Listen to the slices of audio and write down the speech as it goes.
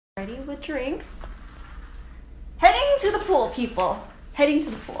Ready with drinks. Heading to the pool, people. Heading to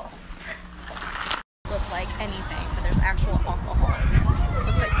the pool. Look like anything, but there's actual alcohol in this. It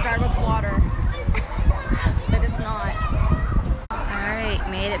looks like Starbucks water, but it's not. Alright,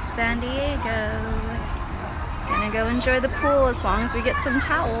 made it San Diego. Gonna go enjoy the pool as long as we get some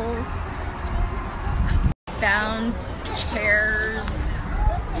towels. Found chairs.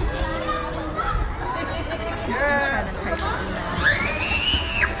 Houston's trying to type in that.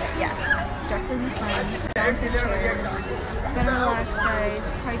 Yes, directly in the sun. Found some chairs. Gonna relax, guys.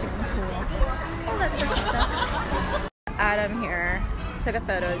 Probably jump in the pool. All that sort of stuff. Adam here took a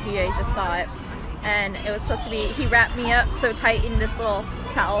photo. He just saw it. And it was supposed to be, he wrapped me up so tight in this little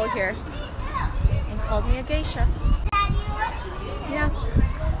towel here. And called me a geisha. Yeah.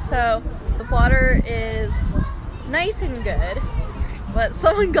 So the water is nice and good, but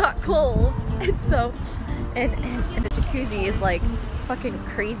someone got cold. And so, and the jacuzzi is like fucking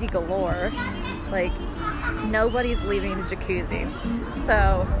crazy galore. Like, nobody's leaving the jacuzzi.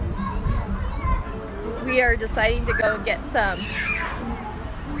 So we are deciding to go and get something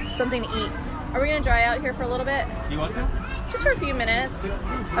to eat. Are we gonna dry out here for a little bit? Do you want to? Just for a few minutes.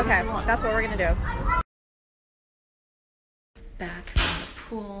 Okay, that's what we're gonna do. Back from the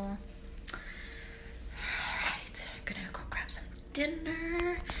pool. Alright, gonna go grab some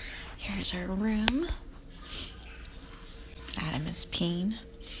dinner. Here's our room. Adam is peeing.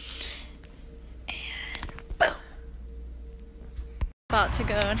 And boom! About to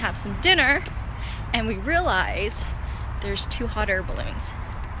go and have some dinner, and we realize there's 2 hot air balloons.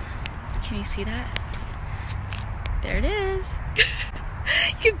 Can you see that? There it is.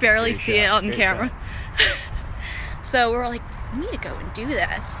 You can barely see it on camera. So we're like, we need to go and do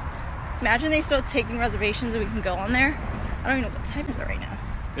this. Imagine they start taking reservations and we can go on there. I don't even know what time is it right now.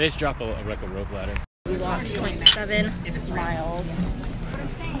 They just dropped like a rope ladder. We walked 0.7 miles.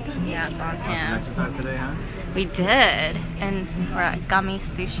 Yeah, it's on him. Some exercise today, huh? We did. And we're at Gummy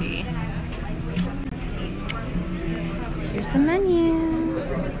Sushi. Here's the menu.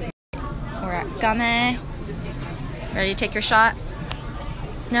 We're at Gummy. Ready to take your shot?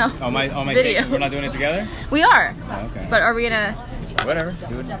 No. Oh my video. We're not doing it together? We are. Oh, okay. But are we gonna? Whatever.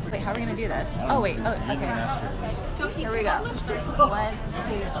 Do it. Wait, how are we gonna do this? Oh wait. Oh, okay. Here we go. 1,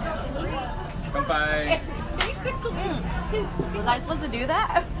 2. Bye. Was I supposed to do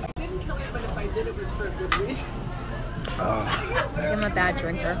that? But if I did, it was for a good reason. I'm a bad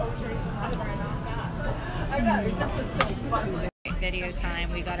drinker. I bet this was so fun. Video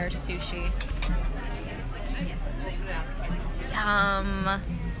time. We got our sushi. Yum.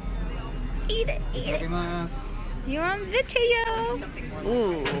 Eat it, eat it. You're on video.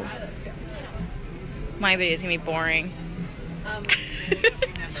 Ooh. My video is gonna be boring.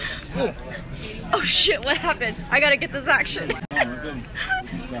 Oh shit, what happened? I gotta get this action.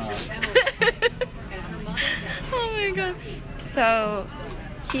 Oh my god. So,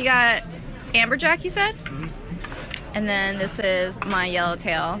 he got amberjack, you said? Mm-hmm. And then this is my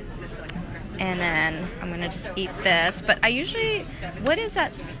yellowtail. And then I'm gonna just eat this. But I usually, what is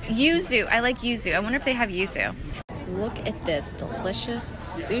that? Yuzu. I like yuzu. I wonder if they have yuzu. Look at this delicious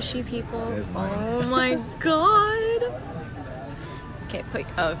sushi, people. Oh my god. Okay, put,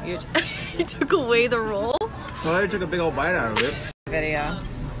 oh, you took away the roll? Well, I took a big old bite out of it. Video.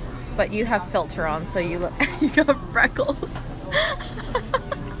 But you have filter on, so you look, you got freckles.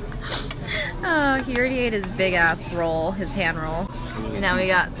 Oh, he already ate his big ass roll, his hand roll. And now we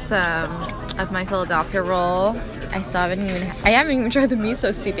got some of my Philadelphia roll. I haven't even tried the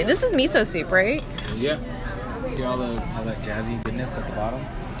miso soup yet. This is miso soup, right? Yeah. See all that jazzy goodness at the bottom?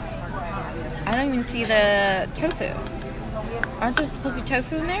 I don't even see the tofu. Aren't there supposed to be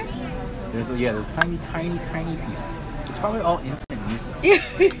tofu in there? There's tiny pieces. It's probably all instant miso. Yeah.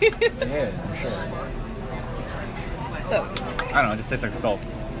 It is, I'm sure. So. I don't know, it just tastes like salt.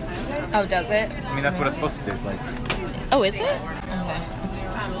 Oh, does it? I mean, that's what it's supposed to taste like. Oh, is it? Okay.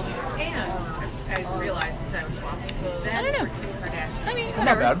 And I realized as I was walking, I don't know. I mean,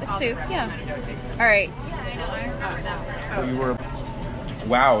 whatever. It's soup. Yeah. All right. Well, you were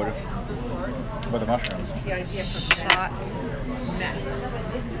wowed by the mushrooms. the idea from Shot. mess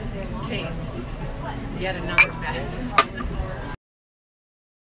came yet another mess.